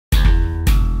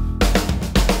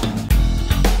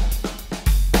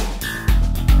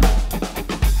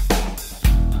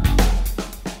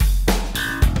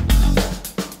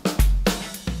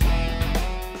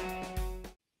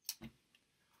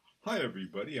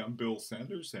everybody. I'm Bill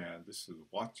Sanders, and this is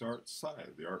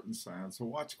WatchArtSci, the art and science of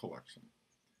watch collection.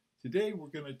 Today, we're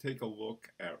going to take a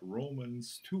look at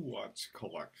Roman's two-watch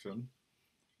collection.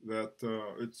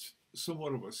 It's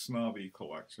somewhat of a snobby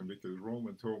collection because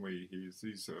Roman told me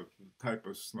he's a type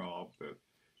of snob that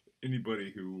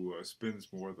anybody who spends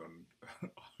more than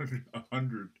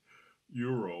 €100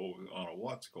 on a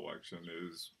watch collection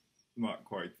is not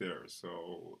quite there.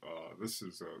 So this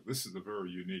is a very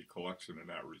unique collection in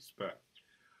that respect.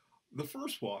 The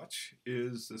first watch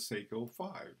is the Seiko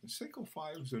 5. The Seiko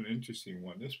 5 is an interesting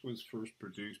one. This was first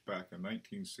produced back in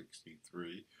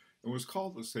 1963 and was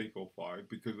called the Seiko 5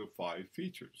 because of 5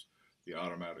 features. The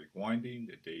automatic winding,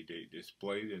 the day-date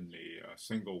displayed in the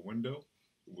single window.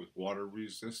 It was water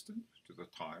resistant, which at the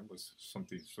time was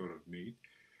something sort of neat.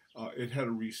 It had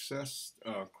a recessed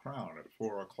crown at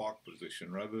 4 o'clock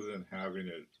position. Rather than having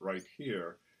it right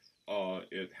here,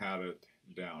 it had it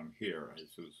down here.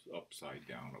 This was upside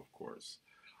down, of course.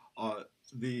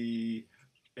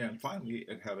 And finally,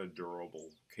 it had a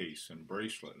durable case and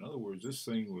bracelet. In other words, this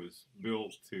thing was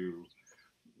built to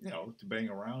bang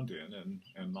around in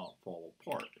and not fall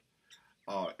apart.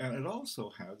 And it also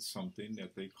had something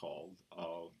that they called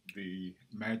the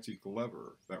magic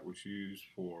lever that was used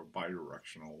for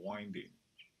bidirectional winding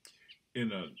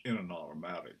in an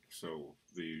automatic. So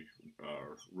the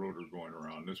rotor going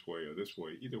around this way or this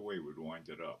way, either way would wind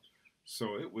it up.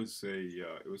 So it was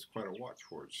quite a watch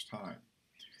for its time.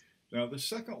 Now the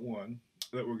second one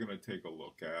that we're going to take a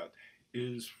look at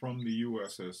is from the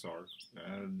USSR,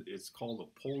 and it's called a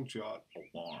Poljot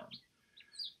alarm.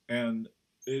 And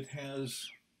it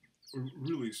has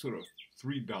really sort of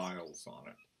 3 dials on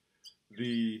it.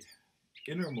 The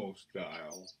innermost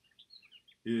dial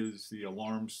is the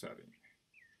alarm setting,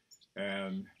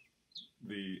 and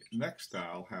the next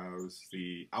dial has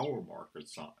the hour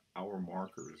markers on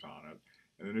it.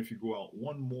 And then if you go out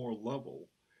one more level,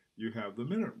 you have the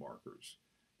minute markers.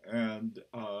 And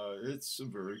it's a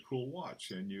very cool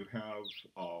watch. And you have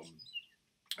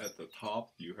at the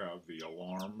top, you have the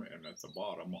alarm, and at the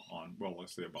bottom,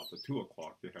 let's say about the 2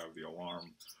 o'clock, you have the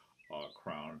alarm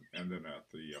crown, and then at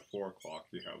the 4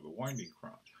 o'clock, you have the winding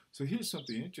crown. So here's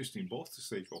something interesting. Both the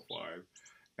Seiko 5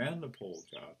 and the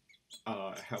Poljot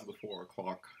have the 4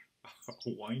 o'clock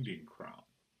winding crown.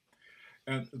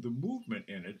 And the movement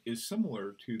in it is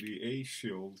similar to the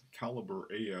A-Shield Caliber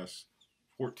AS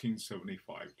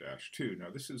 1475-2. Now,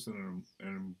 this is an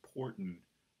important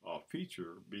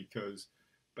feature because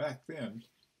back then,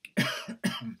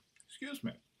 excuse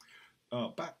me,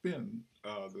 back then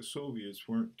the Soviets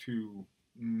weren't too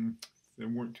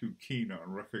keen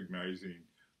on recognizing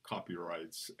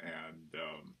copyrights and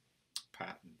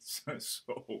patents.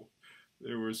 So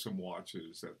there were some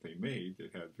watches that they made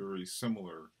that had very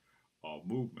similar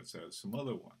movements as some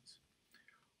other ones.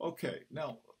 Okay,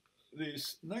 now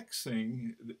this next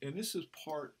thing, and this is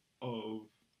part of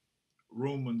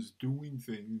Romans doing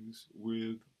things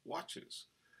with watches.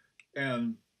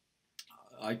 And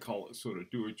I call it sort of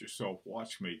do-it-yourself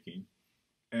watchmaking,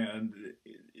 and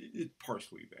it's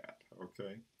partially that,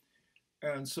 okay?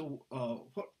 And so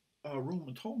what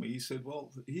Roman told me, he said,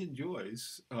 well, he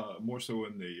enjoys, more so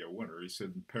in the winter. He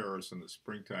said in Paris in the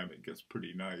springtime it gets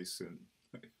pretty nice, and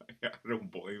I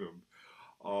don't blame him.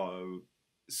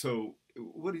 So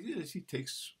what he did is he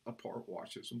takes apart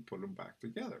watches and put them back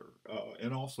together,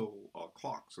 and also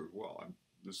clocks as well. And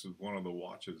this is one of the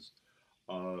watches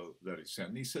that he sent.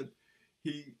 And he said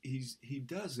he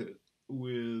does it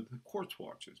with quartz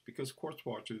watches because quartz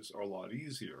watches are a lot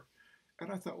easier.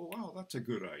 And I thought, well, wow, that's a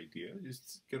good idea.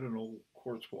 Just get an old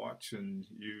quartz watch and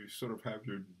you sort of have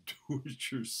your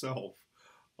do-it-yourself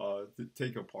to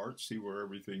take apart, see where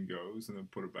everything goes, and then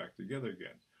put it back together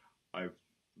again.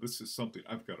 This is something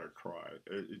I've got to try.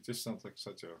 It just sounds like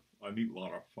such a neat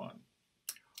lot of fun.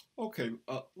 Okay,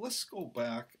 let's go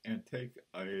back and take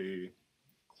a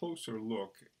closer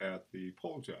look at the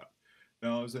Poljot.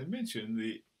 Now, as I mentioned,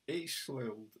 the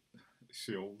A-Shield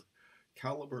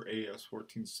Caliber AS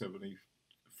 1475-2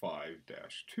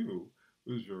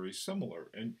 was very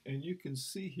similar. And you can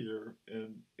see here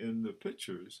in the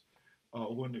pictures,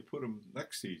 when they put them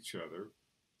next to each other,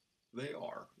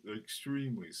 they're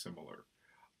extremely similar.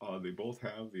 They both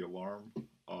have the alarm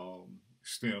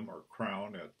stem or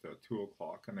crown at 2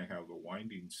 o'clock, and they have the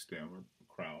winding stem or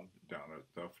crown down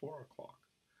at 4 o'clock.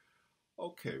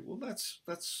 Okay, well that's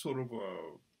sort of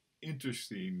a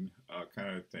interesting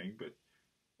kind of thing, but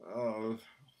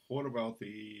what about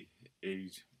the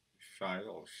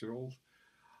Shield?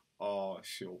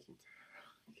 Shield?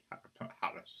 I don't know how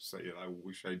to say it. I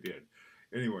wish I did.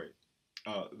 Anyway,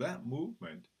 that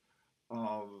movement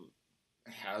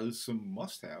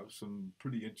must have some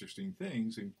pretty interesting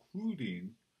things,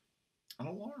 including an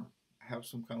alarm. Have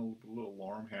some kind of little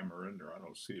alarm hammer in there. I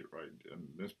don't see it right in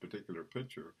this particular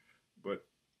picture, but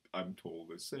I'm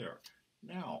told it's there.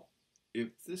 Now,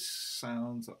 if this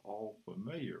sounds all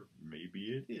familiar,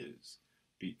 maybe it is,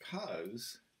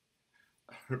 because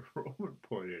Roman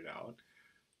pointed out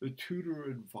the tutor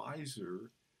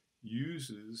advisor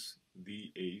uses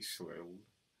the A-slave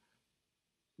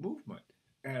movement.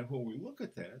 And when we look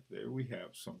at that, there we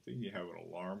have something. You have an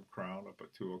alarm crown up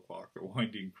at 2 o'clock, the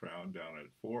winding crown down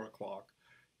at 4 o'clock.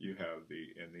 You have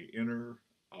in the inner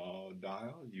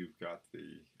dial, you've got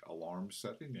the alarm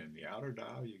setting. In the outer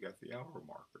dial, you got the hour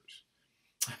markers.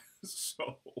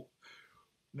 So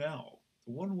now,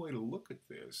 one way to look at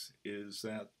this is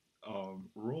that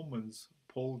Roman's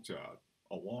pole jot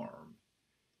alarm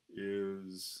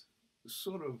is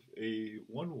sort of a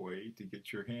one way to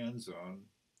get your hands on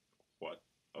what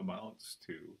amounts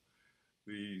to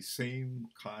the same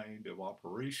kind of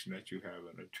operation that you have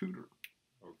in a Tudor,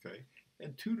 okay?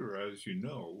 And Tudor, as you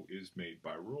know, is made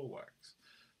by Rolex.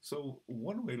 So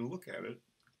one way to look at it,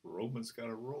 Roman's got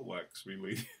a Rolex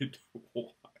related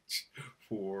watch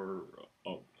for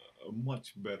a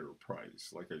much better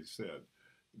price. Like I said,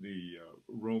 the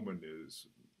Roman is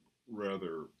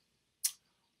rather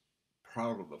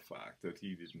proud of the fact that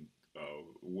he didn't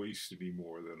waste any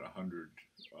more than €100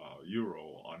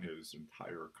 on his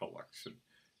entire collection.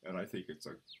 And I think it's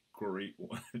a great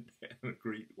one and a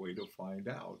great way to find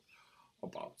out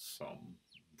about some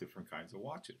different kinds of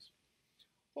watches.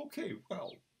 Okay,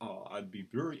 well, I'd be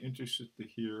very interested to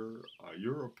hear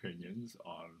your opinions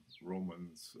on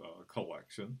Roman's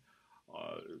collection.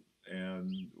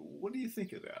 And what do you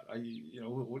think of that?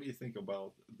 What do you think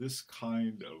about this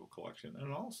kind of collection?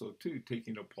 And also, too,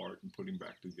 taking apart and putting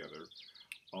back together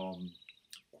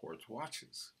quartz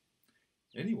watches.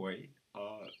 Anyway,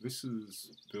 this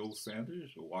is Bill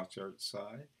Sanders,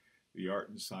 WatchArtSci, the art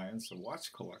and science of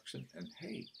watch collection. And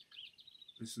hey,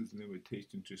 this is an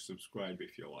invitation to subscribe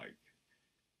if you like.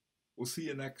 We'll see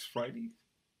you next Friday.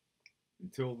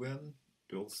 Until then,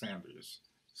 Bill Sanders,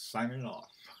 signing off.